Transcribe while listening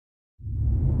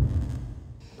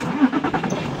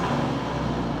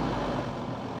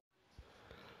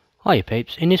Hiya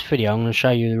peeps, in this video I'm going to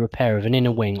show you the repair of an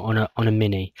inner wing on a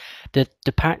Mini. The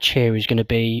patch here is going to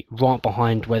be right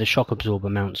behind where the shock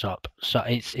absorber mounts up. So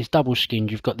it's double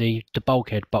skinned. You've got the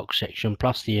bulkhead box section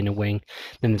plus the inner wing,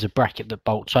 then there's a bracket that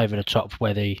bolts over the top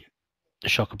where the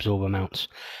shock absorber mounts.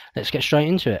 Let's get straight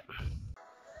into it.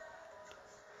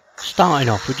 Starting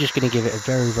off, we're just going to give it a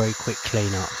very quick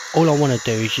clean up. All I want to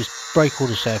do is just break all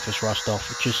the surface rust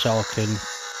off just so I can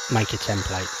make a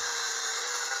template.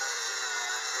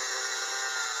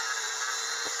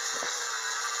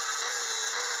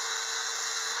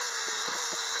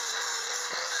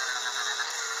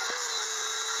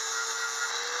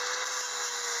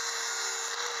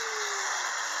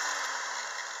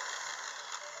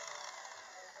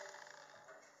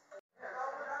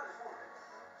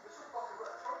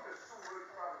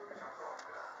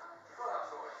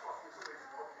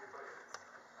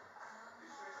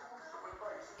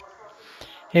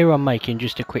 Here I'm making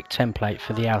just a quick template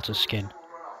for the outer skin.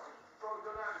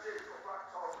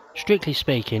 Strictly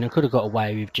speaking, I could have got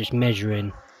away with just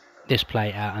measuring this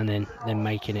plate out and then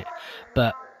making it,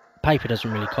 but paper doesn't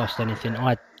really cost anything.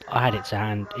 I had it to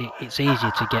hand. It's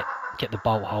easier to get the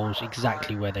bolt holes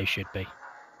exactly where they should be.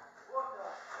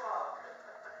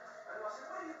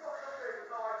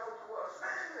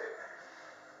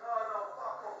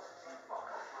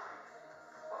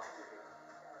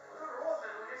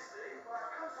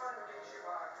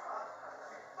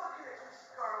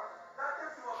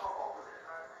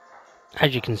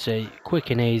 As you can see,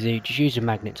 quick and easy, just use a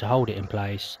magnet to hold it in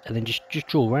place and then just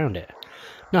draw around it.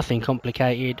 Nothing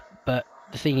complicated, but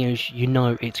the thing is, you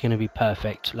know it's going to be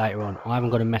perfect later on. I haven't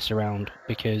got to mess around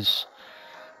because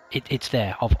it's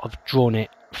there. I've drawn it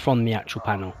from the actual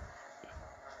panel.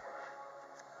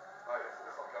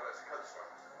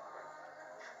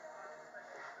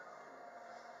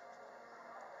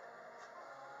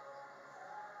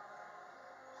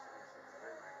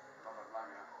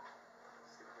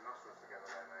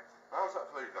 How's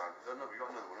that food done? I don't know, we got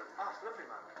another one. Ah, it's lovely,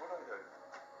 man. What do they do?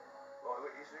 Like,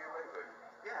 what you see your movie?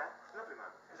 Yeah, it's lovely,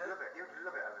 man. It's love it. You'd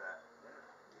love it over there.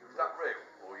 Is that real,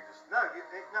 or you just? No,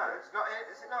 no, it's not.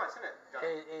 Is it nice, isn't it?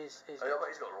 Johnny? It is. Oh, yeah, I bet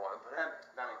he's got the right one for it.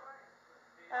 Danny.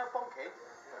 Bonky.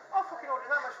 Yeah. I fucking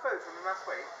ordered that much food from him last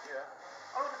week. Yeah.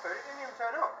 I ordered food, it didn't even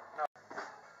turn up. No.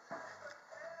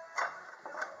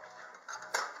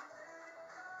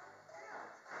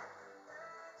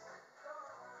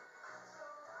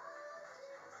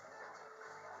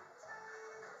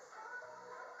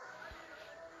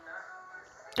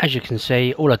 As you can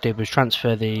see, all I did was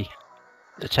transfer the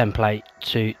template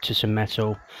to some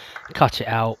metal, cut it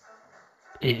out.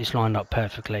 It's lined up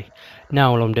perfectly.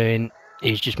 Now all I'm doing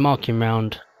is just marking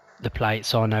round the plate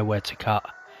so I know where to cut.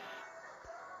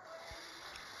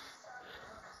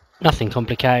 Nothing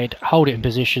complicated. Hold it in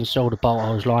position so all the bolt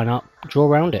holes line up, draw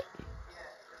around it.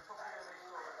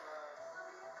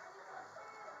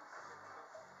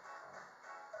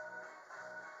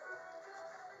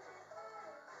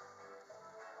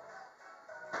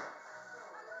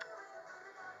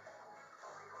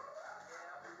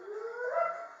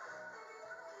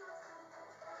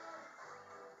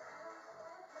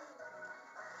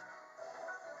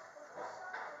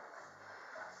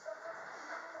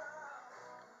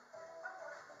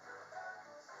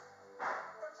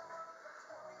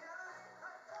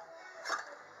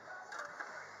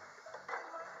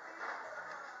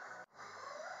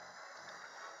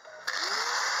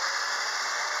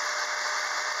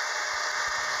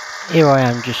 Here I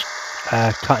am just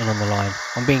cutting on the line.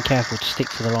 I'm being careful to stick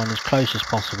to the line as close as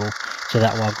possible so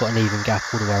that way I've got an even gap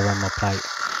all the way around my plate.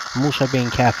 I'm also being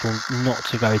careful not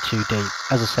to go too deep.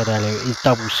 As I said earlier, it is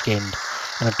double skinned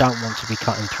and I don't want to be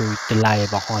cutting through the layer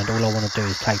behind. All I want to do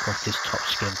is take off this top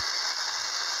skin.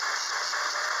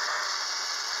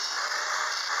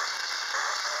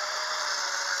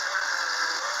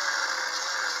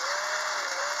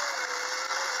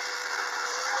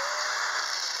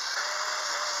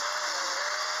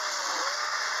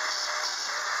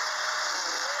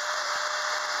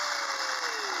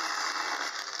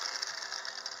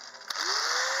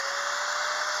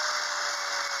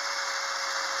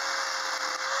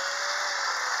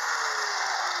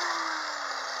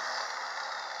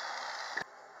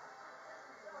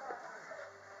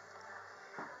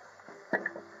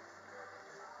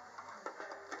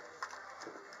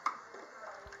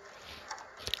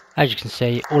 As you can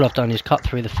see, all I've done is cut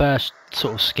through the first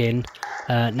sort of skin,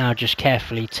 now just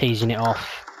carefully teasing it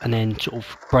off and then sort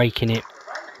of breaking it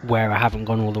where I haven't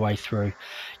gone all the way through.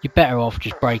 You're better off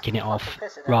just breaking it off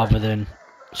rather than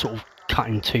sort of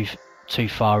cutting too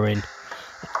far in. It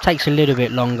takes a little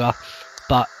bit longer,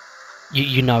 but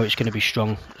you know it's going to be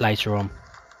strong later on.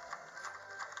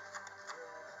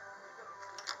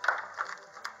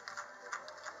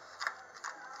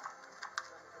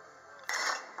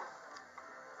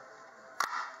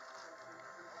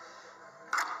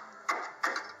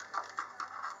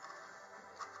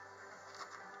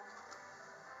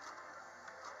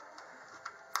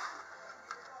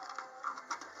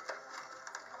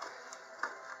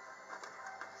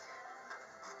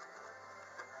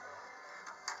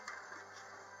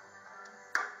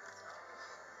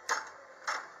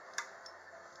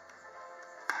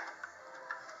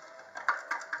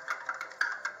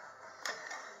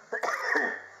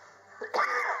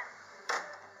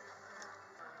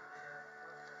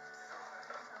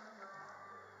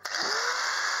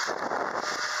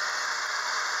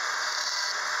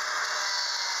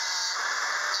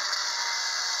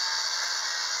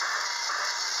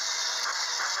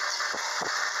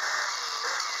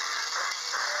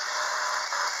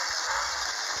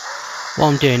 What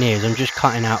I'm doing here is I'm just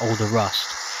cutting out all the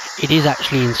rust. It is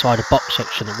actually inside a box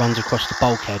section that runs across the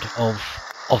bulkhead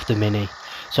of the Mini.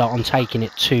 So I'm taking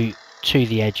it to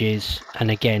the edges and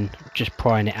again just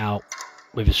prying it out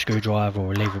with a screwdriver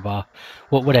or a lever bar,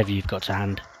 whatever you've got to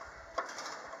hand.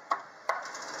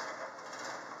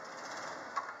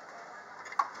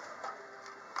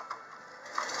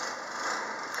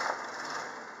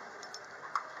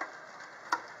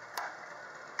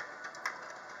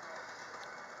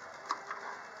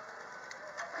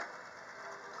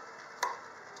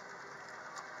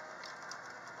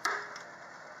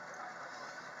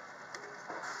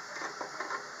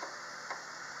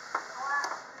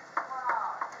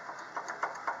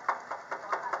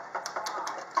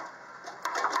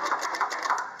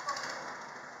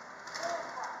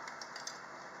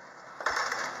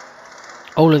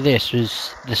 All of this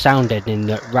was the sound deadening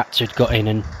that rats had got in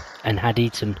and had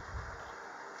eaten.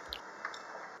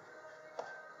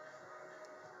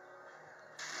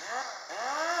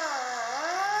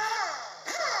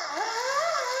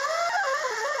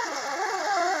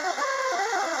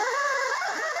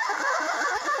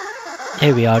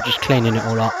 Here we are, just cleaning it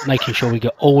all up, making sure we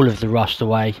get all of the rust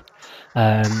away.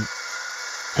 And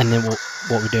then what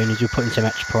we're doing is we're putting some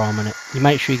etch prime on it. You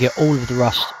make sure you get all of the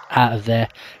rust out of there,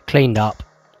 cleaned up.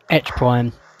 Etch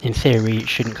prime, in theory, it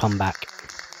shouldn't come back.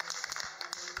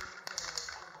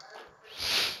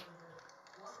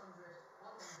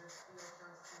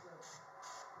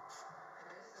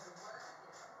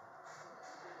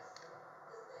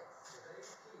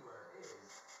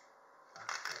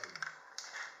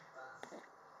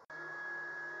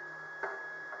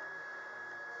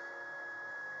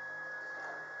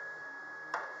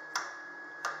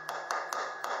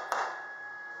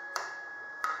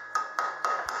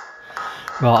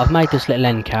 Right, I've made this little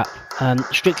end cap.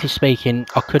 Strictly speaking,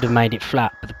 I could have made it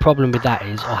flat, but the problem with that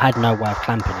is I had no way of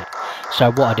clamping it.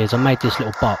 So what I did is I made this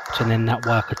little box, and then that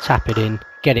way I could tap it in,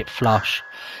 get it flush,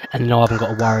 and then I haven't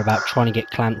got to worry about trying to get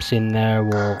clamps in there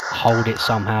or hold it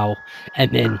somehow,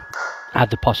 and then have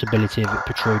the possibility of it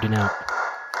protruding out.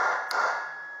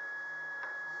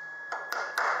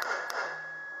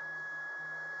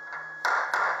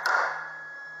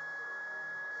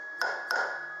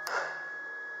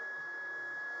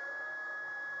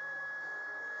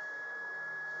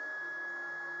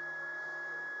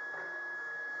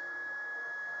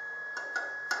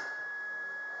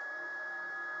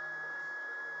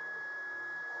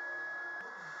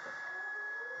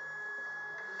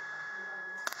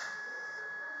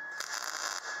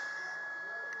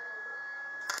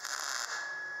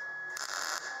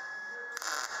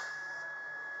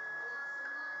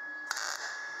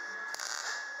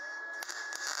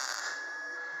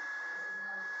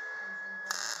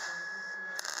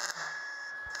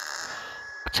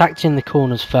 I tacked in the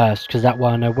corners first because that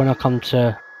way I know when I come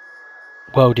to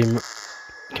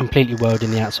completely welding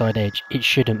the outside edge, it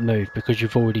shouldn't move because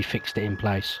you've already fixed it in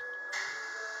place.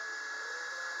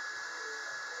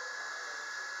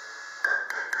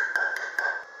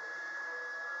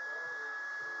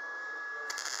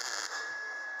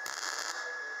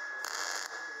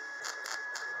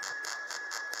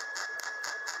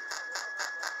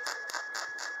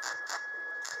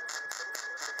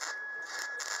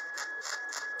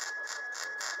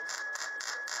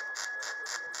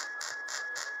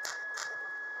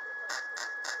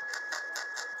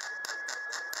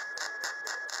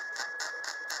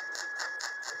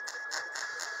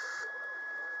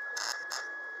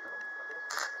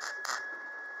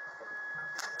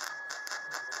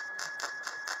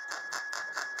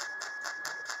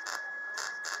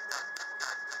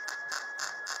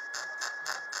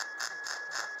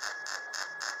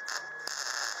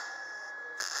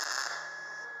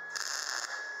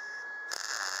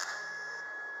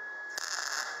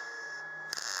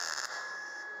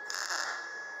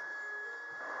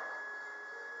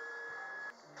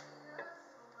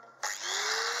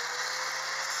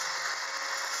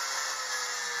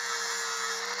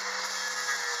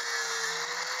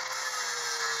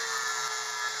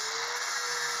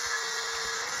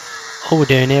 All we're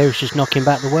doing here is just knocking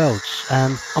back the welds.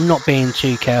 I'm not being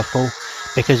too careful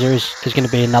because there's going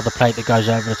to be another plate that goes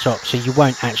over the top, so you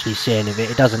won't actually see any of it.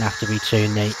 It doesn't have to be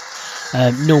too neat.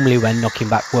 Normally when knocking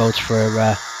back welds for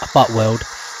a butt weld,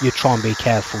 you try and be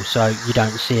careful so you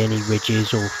don't see any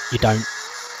ridges or you don't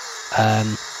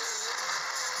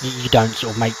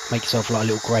sort of make yourself like a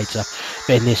little crater.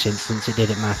 But in this instance it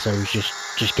didn't matter, it was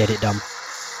just get it done.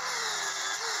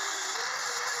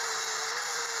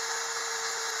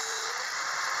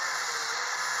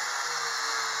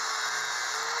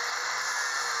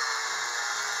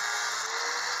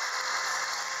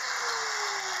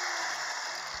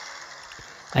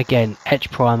 Again,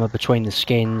 etch primer between the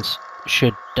skins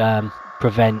should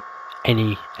prevent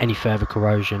any further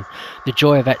corrosion. The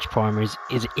joy of etch primer is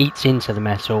it eats into the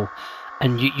metal,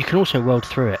 and you can also weld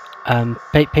through it.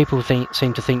 People seem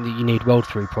to think that you need weld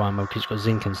through primer because it's got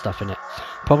zinc and stuff in it.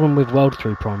 Problem with weld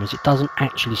through primer is it doesn't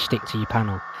actually stick to your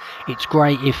panel. It's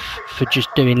great if for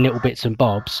just doing little bits and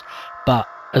bobs, but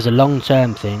as a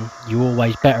long-term thing, you're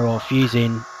always better off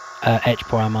using etch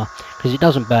primer because it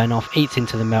doesn't burn off, eats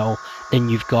into the metal. Then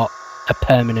you've got a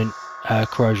permanent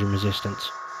corrosion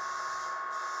resistance.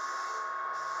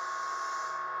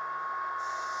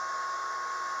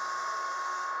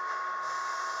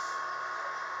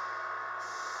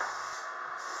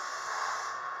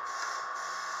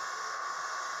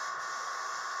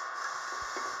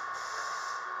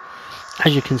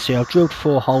 As you can see, I've drilled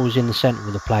 4 holes in the centre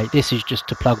of the plate. This is just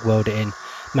to plug weld it in,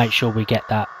 make sure we get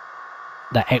that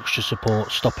extra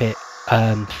support, stop it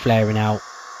flaring out,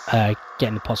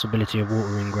 getting the possibility of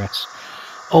water ingress.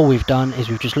 All we've done is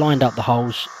we've just lined up the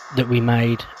holes that we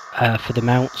made for the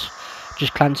mounts,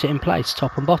 just clamped it in place,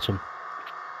 top and bottom.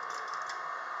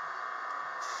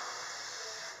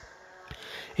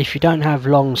 If you don't have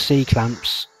long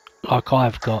C-clamps like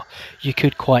I've got, you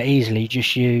could quite easily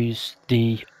just use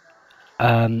the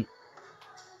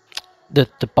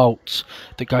bolts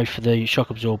that go for the shock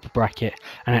absorber bracket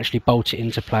and actually bolt it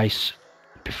into place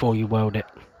before you weld it.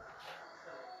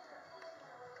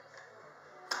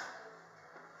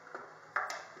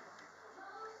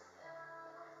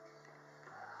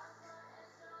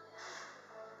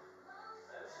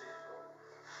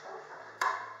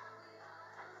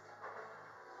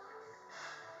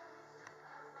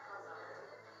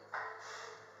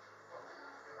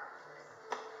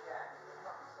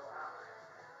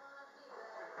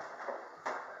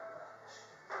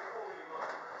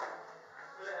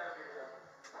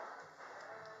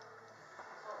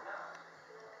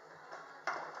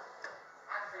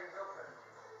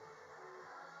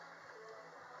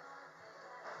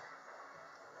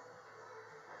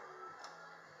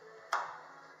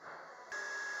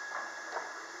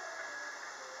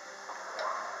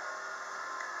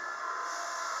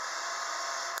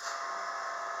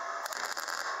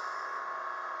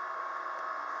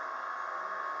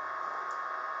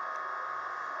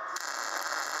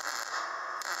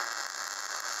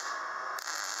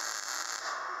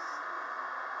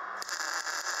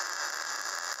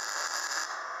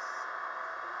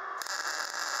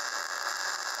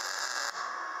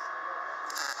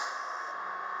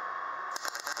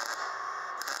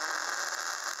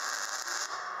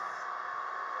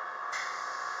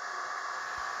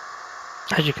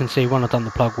 As you can see, when I've done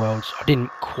the plug welds, I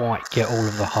didn't quite get all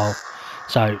of the hole,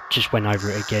 so just went over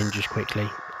it again just quickly.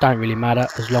 Don't really matter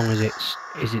as long as it's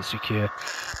secure.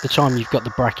 The time you've got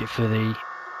the bracket for the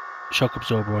shock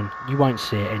absorber on, you won't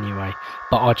see it anyway,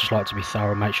 but I just like to be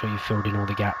thorough, make sure you've filled in all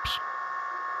the gaps.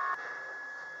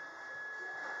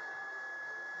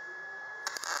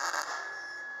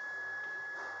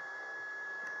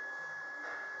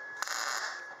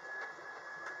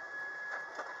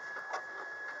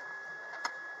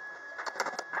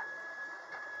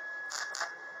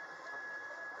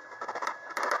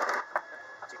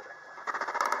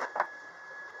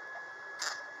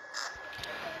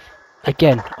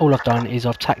 Again, all I've done is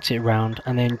I've tacked it around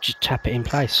and then just tap it in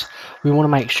place. We want to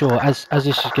make sure, as this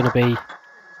is going to be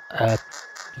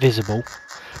visible,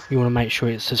 you want to make sure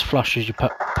it's as flush as you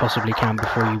possibly can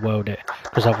before you weld it,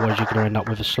 because otherwise you're going to end up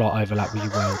with a slight overlap with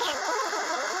your welds.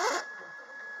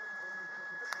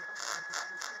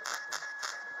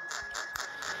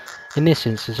 In this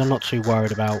instance, I'm not too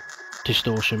worried about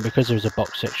distortion because there's a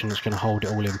box section that's going to hold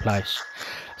it all in place.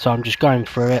 So I'm just going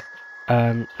through it,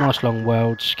 nice long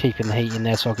welds, keeping the heat in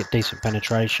there so I get decent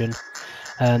penetration.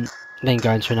 Then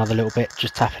going to another little bit,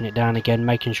 just tapping it down again,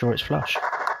 making sure it's flush.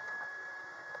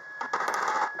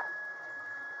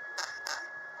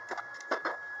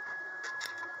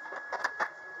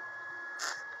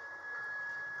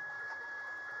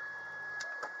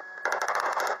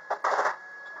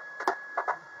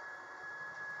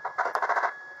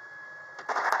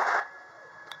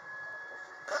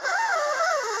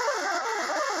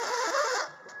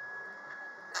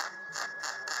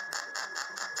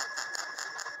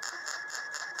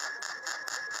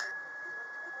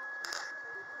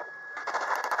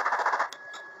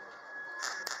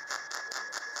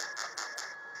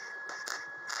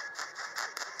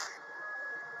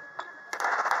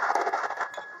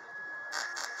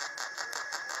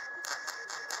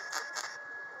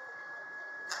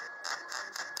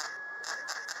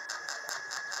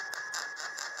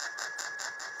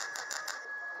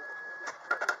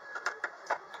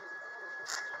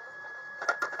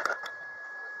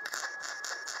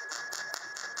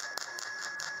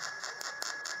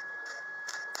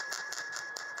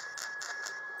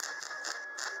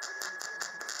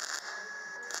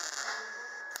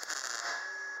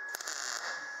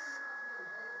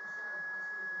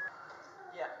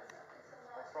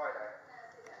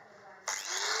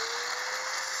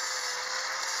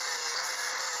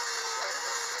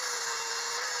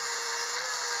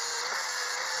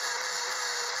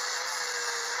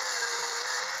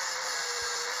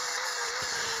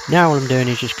 Now all I'm doing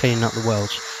is just cleaning up the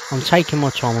welds. I'm taking my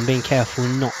time, I'm being careful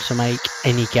not to make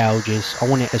any gouges. I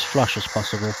want it as flush as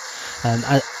possible.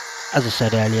 As I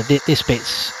said earlier, this bit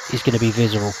is going to be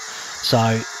visible. So,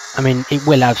 I mean, it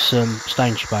will have some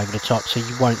stone chip over the top, so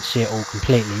you won't see it all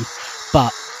completely.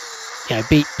 But, you know,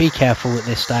 be careful at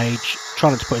this stage. Try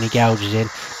not to put any gouges in,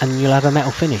 and you'll have a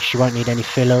metal finish. You won't need any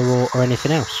filler or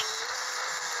anything else.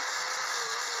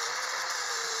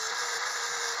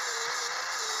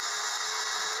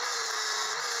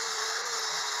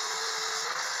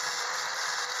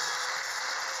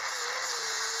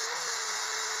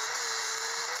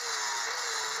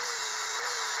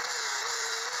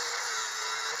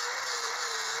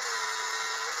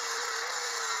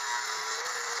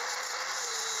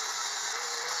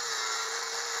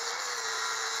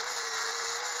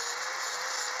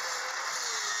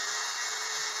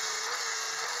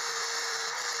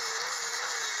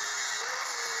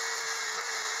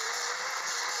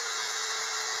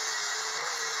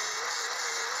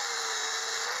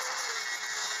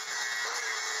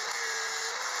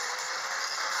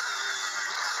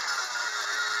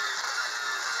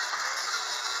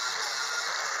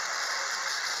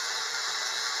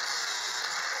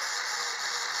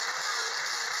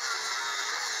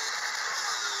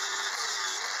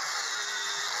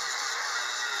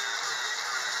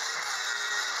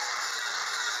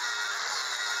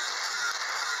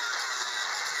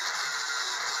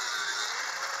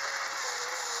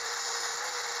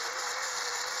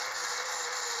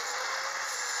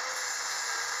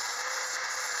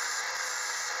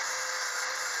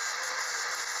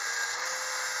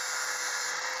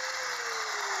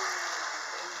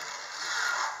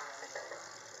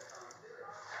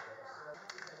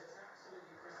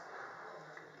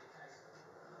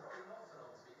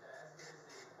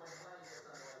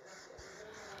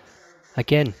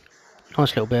 Again, nice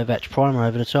little bit of etched primer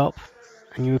over the top,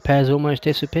 and your repair's almost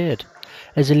disappeared.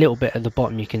 There's a little bit at the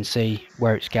bottom you can see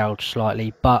where it's gouged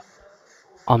slightly, but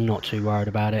I'm not too worried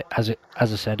about it. As I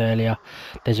said earlier,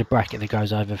 there's a bracket that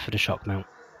goes over for the shock mount.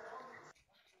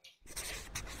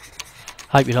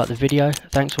 Hope you liked the video.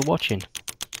 Thanks for watching.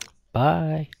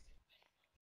 Bye.